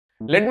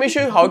Let me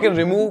show you how you can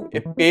remove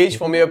a page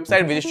from your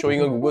website which is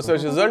showing a Google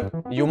search result.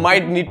 You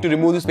might need to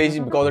remove this page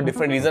because of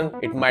different reason.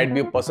 It might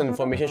be a personal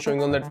information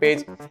showing on that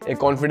page, a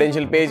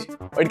confidential page,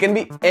 or it can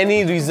be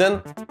any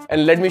reason.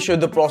 And let me show you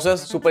the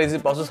process, super easy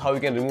process how you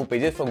can remove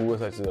pages from Google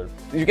search result.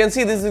 You can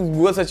see this is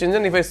Google search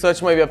engine. If I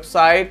search my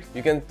website,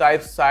 you can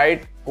type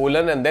site :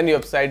 and then your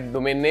website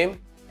domain name,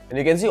 and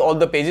you can see all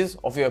the pages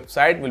of your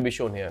website will be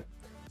shown here.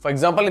 For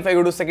example, if I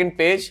go to second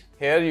page,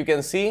 here you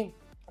can see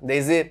there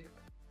is a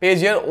page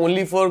here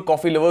only for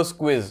coffee lovers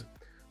quiz.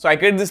 So I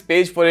created this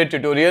page for a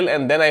tutorial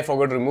and then I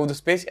forgot to remove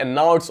this page, and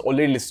now it's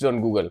already listed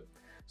on Google.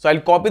 So I'll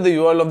copy the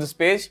URL of this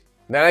page,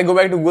 then I go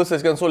back to Google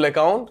Search Console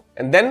account,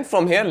 and then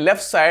from here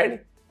left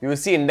side you will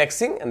see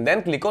indexing and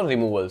then click on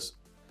removals.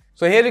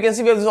 So here you can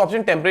see we have this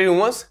option temporary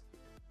removals.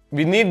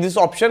 We need this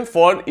option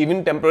for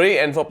even temporary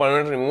and for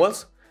permanent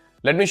removals.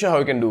 Let me show how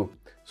you can do.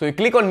 So you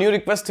click on new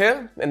request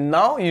here, and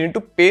now you need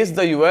to paste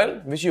the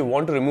URL which you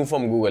want to remove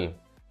from Google.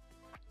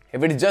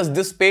 If it is just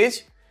this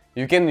page,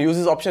 you can use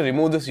this option,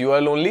 remove this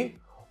URL only,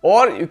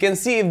 or you can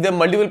see if there are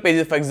multiple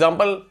pages. For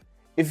example,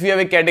 if you have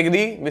a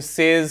category which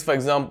says, for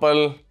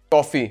example,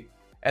 coffee,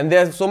 and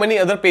there are so many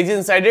other pages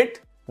inside it,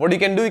 what you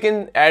can do, you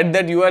can add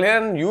that URL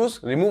here and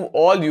use remove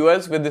all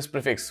URLs with this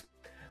prefix.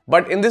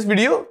 But in this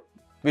video,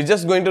 we're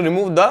just going to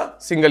remove the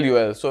single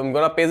URL. So I'm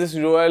gonna paste this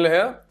URL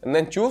here and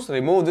then choose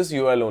remove this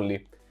URL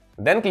only.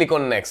 Then click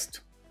on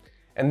next.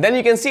 And then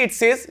you can see it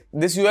says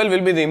this URL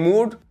will be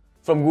removed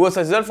from Google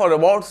search result for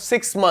about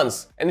 6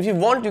 months, and if you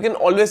want you can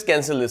always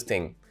cancel this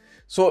thing.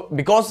 So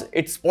because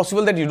it's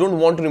possible that you don't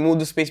want to remove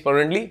this page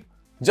permanently,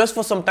 just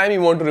for some time you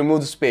want to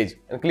remove this page,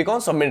 and click on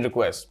submit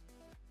request.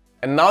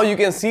 And now you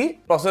can see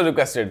process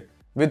requested.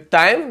 With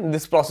time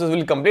this process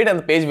will complete and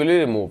the page will be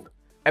removed.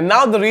 And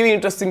now the really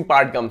interesting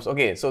part comes.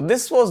 Okay, so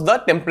this was the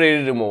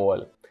temporary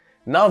removal.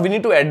 Now we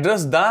need to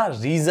address the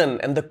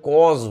reason and the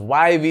cause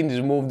why we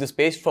remove this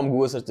page from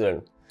Google search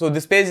result. So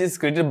this page is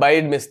created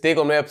by mistake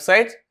on my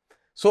website.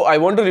 So I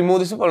want to remove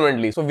this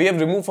permanently. So we have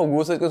removed from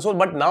Google Search Console,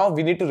 but now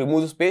we need to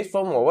remove this page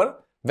from our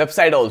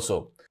website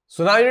also.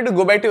 So now you need to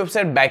go back to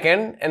website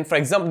backend, and for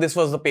example, this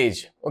was the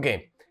page.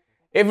 Okay.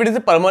 If it is a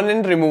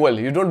permanent removal,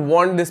 you don't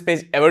want this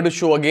page ever to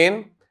show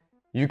again,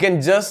 you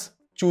can just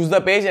choose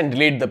the page and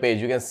delete the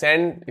page. You can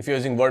send, if you're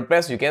using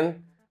WordPress, you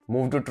can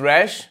move to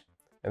trash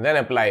and then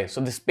apply.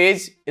 So this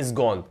page is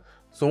gone.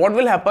 So what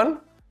will happen?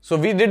 So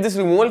we did this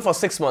removal for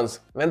 6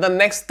 months. When the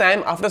next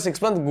time after 6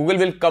 months, Google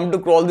will come to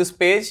crawl this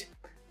page,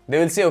 they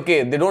will say,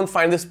 okay, they don't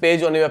find this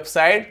page on your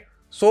website,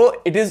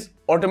 so it is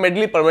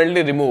automatically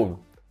permanently removed.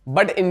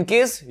 But in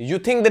case you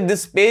think that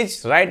this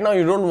page right now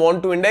you don't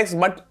want to index,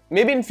 but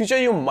maybe in future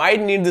you might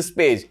need this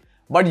page,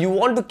 but you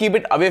want to keep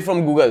it away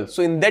from Google.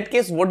 So in that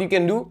case, what you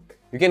can do,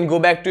 you can go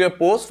back to your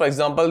post. For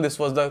example, this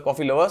was the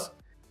coffee lovers.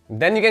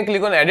 Then you can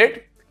click on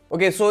edit.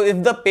 Okay, so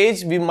if the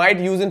page we might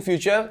use in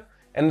future,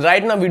 and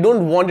right now we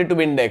don't want it to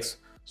be indexed.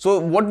 So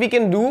what we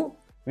can do,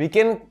 we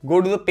can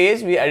go to the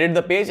page, we edit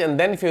the page, and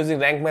then if you're using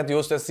Rank Math,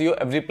 Yoast SEO,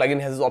 every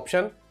plugin has this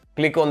option.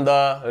 Click on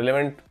the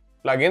relevant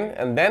plugin,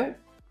 and then,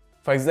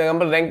 for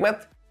example, Rank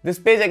Math, this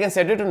page I can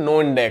set it to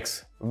no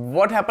index.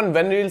 What happened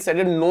when we will set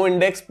it to no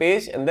index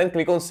page and then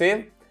click on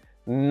save?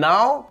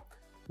 Now,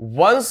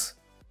 once,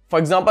 for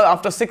example,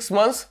 after 6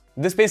 months,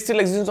 this page still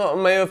exists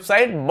on my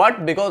website,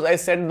 but because I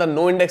set the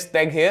no index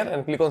tag here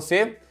and click on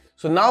save,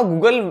 so now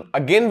Google,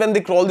 again when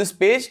they crawl this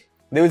page,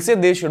 they will say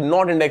they should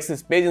not index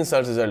this page in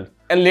search result.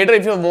 And later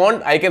if you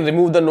want, I can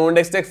remove the no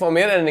index tag from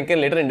here and I can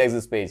later index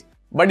this page.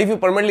 But if you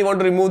permanently want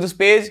to remove this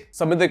page,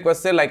 submit the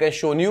request there like I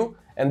shown you,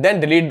 and then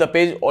delete the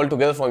page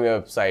altogether from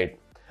your website.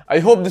 I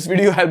hope this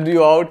video helped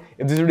you out.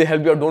 If this video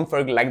helped you out, don't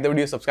forget to like the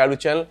video, subscribe to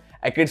the channel.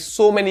 I create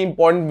so many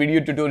important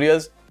video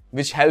tutorials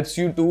which helps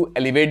you to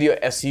elevate your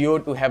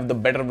SEO, to have the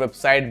better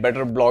website,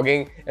 better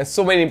blogging, and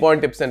so many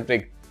important tips and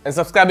tricks. And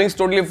subscribing is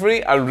totally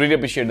free. I would really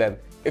appreciate that.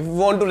 If you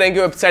want to rank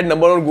your website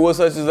number on Google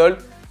search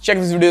result, check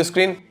this video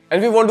screen. And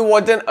if you want to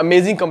watch an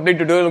amazing complete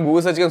tutorial on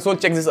Google Search Console,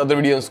 check this other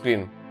video on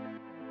screen.